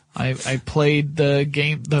played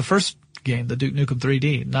the first game, the Duke Nukem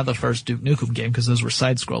 3D, not the first Duke Nukem game because those were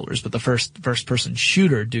side scrollers, but the first person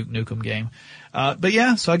shooter Duke Nukem game. But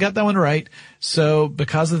yeah, so I got that one right. So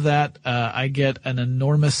because of that, I get an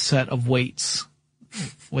enormous set of weights,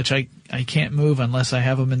 which I can't move unless I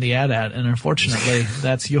have them in the AT-AT, and unfortunately,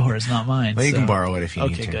 that's yours, not mine. Well, you can borrow it if you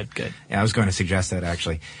need to. Okay, good. Yeah, I was going to suggest that,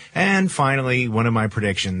 actually. And finally, one of my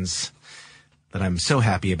predictions that I'm so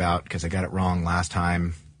happy about because I got it wrong last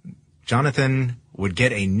time. Jonathan would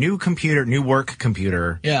get a new work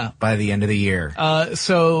computer by the end of the year.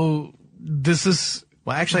 So this is...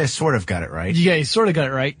 Well, actually, I sort of got it right. Yeah, you sort of got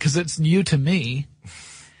it right because it's new to me.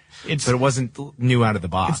 But it wasn't new out of the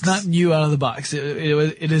box. It's not new out of the box.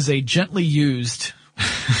 It is a gently used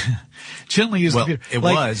computer. It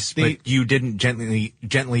was, but you didn't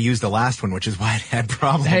gently use the last one, which is why it had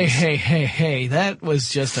problems. Hey, that was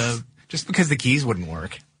just because the keys wouldn't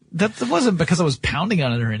work. That wasn't because I was pounding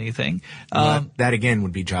on it or anything. That again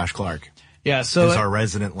would be Josh Clark. Yeah, so he's our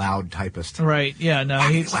resident loud typist. Right. Yeah. No.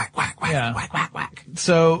 Whack, whack.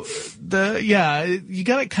 So you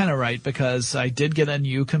got it kind of right because I did get a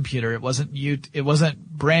new computer. It wasn't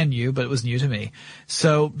brand new, but it was new to me.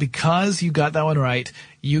 So because you got that one right,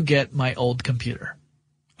 you get my old computer.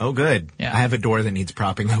 Oh, good. Yeah. I have a door that needs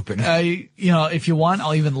propping open. If you want,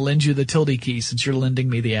 I'll even lend you the tilde key since you're lending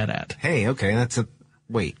me the AT-AT. Hey, okay.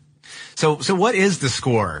 Wait. So what is the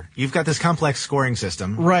score? You've got this complex scoring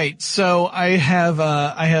system. Right. So I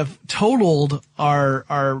have totaled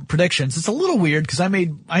our predictions. It's a little weird because I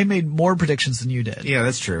made more predictions than you did. Yeah,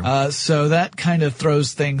 that's true. So that kind of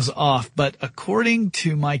throws things off. But according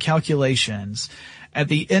to my calculations, at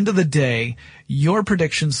the end of the day, your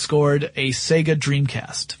predictions scored a Sega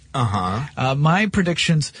Dreamcast. Uh-huh. My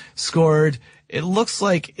predictions scored, it looks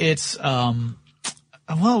like it's,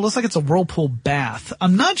 it looks like it's a Whirlpool bath.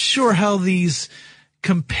 I'm not sure how these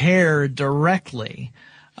compare directly,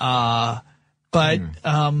 but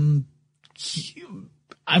I'm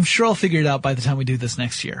sure I'll figure it out by the time we do this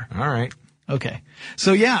next year. All right. Okay.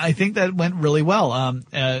 So yeah, I think that went really well.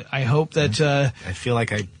 I hope that I feel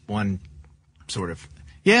like I won, sort of.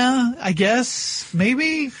 Yeah, I guess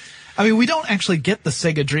maybe. I mean, we don't actually get the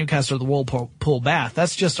Sega Dreamcast or the Whirlpool bath.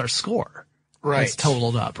 That's just our score. Right. It's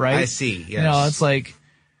totaled up, right? I see. Yes. It's like,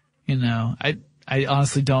 I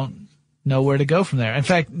honestly don't know where to go from there. In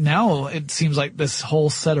fact, now it seems like this whole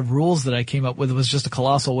set of rules that I came up with was just a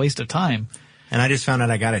colossal waste of time. And I just found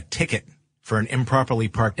out I got a ticket for an improperly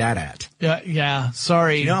parked AT-AT. Yeah,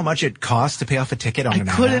 sorry. Do you know how much it costs to pay off a ticket on an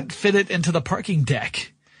AT-AT? I couldn't fit it into the parking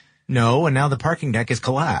deck. No, and now the parking deck is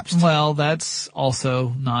collapsed. Well, that's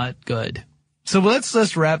also not good. So let's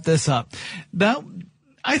just wrap this up. Now,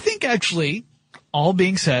 I think actually, all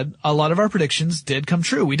being said, a lot of our predictions did come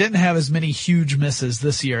true. We didn't have as many huge misses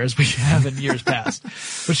this year as we have in years past,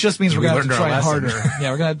 which just means we're going to have to try harder.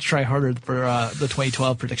 Yeah, we're going to have to try harder for the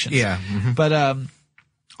 2012 predictions. Yeah. Mm-hmm. But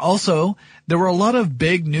also, there were a lot of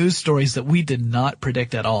big news stories that we did not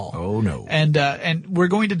predict at all. Oh, no. And we're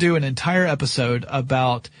going to do an entire episode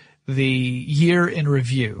about the year in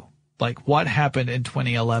review, like what happened in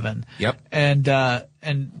 2011. Yep.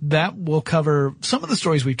 And that will cover some of the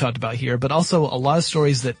stories we've talked about here, but also a lot of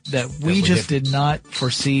stories that we just did not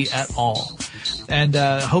foresee at all. And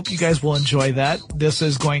hope you guys will enjoy that. This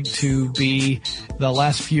is going to be the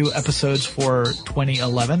last few episodes for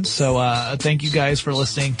 2011. So thank you guys for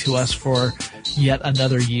listening to us for yet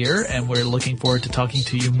another year, and we're looking forward to talking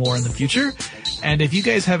to you more in the future. And if you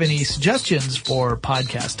guys have any suggestions for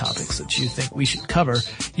podcast topics that you think we should cover,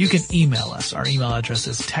 you can email us. Our email address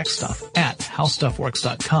is techstuff@howstuffworks.com.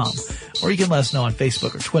 Or you can let us know on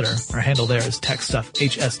Facebook or Twitter. Our handle there is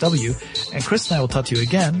techstuffhsw. And Chris and I will talk to you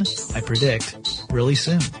again, I predict, really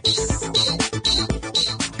soon.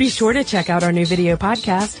 Be sure to check out our new video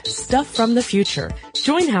podcast, Stuff from the Future.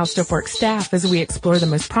 Join HowStuffWorks staff as we explore the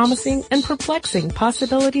most promising and perplexing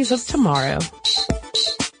possibilities of tomorrow.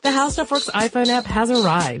 The HowStuffWorks iPhone app has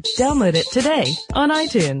arrived. Download it today on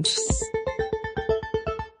iTunes.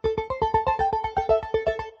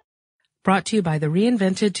 Brought to you by the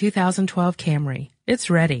reinvented 2012 Camry. It's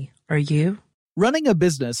ready. Are you? Running a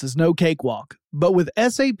business is no cakewalk, but with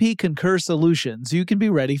SAP Concur Solutions, you can be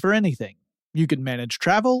ready for anything. You can manage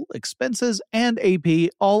travel, expenses, and AP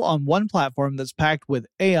all on one platform that's packed with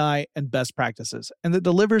AI and best practices, and that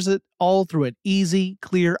delivers it all through an easy,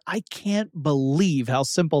 clear, I can't believe how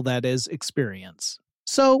simple that is experience.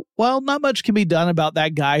 So, while not much can be done about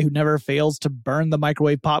that guy who never fails to burn the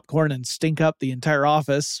microwave popcorn and stink up the entire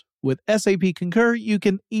office, with SAP Concur, you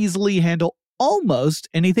can easily handle almost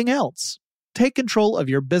anything else. Take control of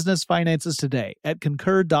your business finances today at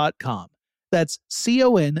Concur.com. That's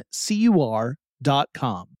CONCUR.com.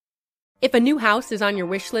 If a new house is on your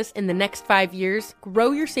wish list in the next 5 years,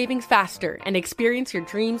 grow your savings faster and experience your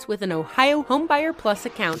dreams with an Ohio Homebuyer Plus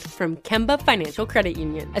account from Kemba Financial Credit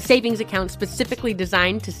Union. A savings account specifically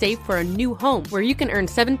designed to save for a new home where you can earn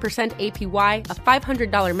 7% APY, a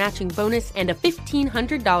 $500 matching bonus, and a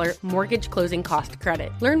 $1,500 mortgage closing cost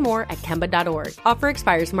credit. Learn more at Kemba.org. Offer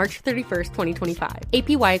expires March 31st, 2025.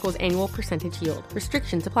 APY equals annual percentage yield.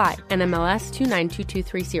 Restrictions apply. NMLS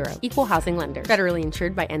 292230. Equal housing lender. Federally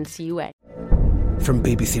insured by NCUA. From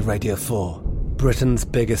BBC Radio 4, Britain's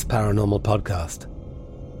biggest paranormal podcast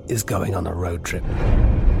is going on a road trip.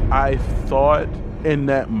 I thought in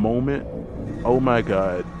that moment, oh my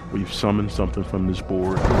God, we've summoned something from this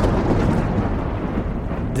board.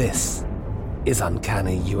 This is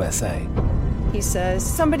Uncanny USA. He says,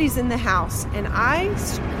 somebody's in the house, and I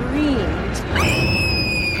screamed.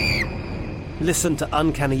 Listen to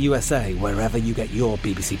Uncanny USA wherever you get your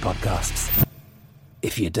BBC podcasts,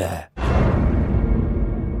 if you dare.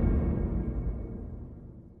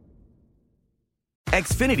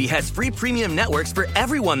 Xfinity has free premium networks for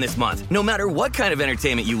everyone this month, no matter what kind of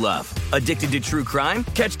entertainment you love. Addicted to true crime?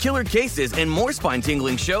 Catch killer cases and more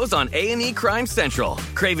spine-tingling shows on A&E Crime Central.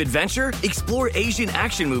 Crave adventure? Explore Asian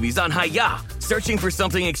action movies on Hi-YAH. Searching for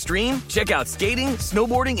something extreme? Check out skating,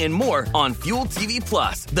 snowboarding, and more on Fuel TV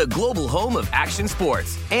Plus, the global home of action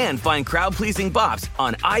sports. And find crowd-pleasing bops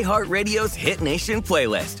on iHeartRadio's Hit Nation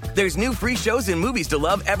playlist. There's new free shows and movies to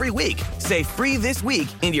love every week. Say free this week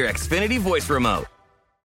in your Xfinity voice remote.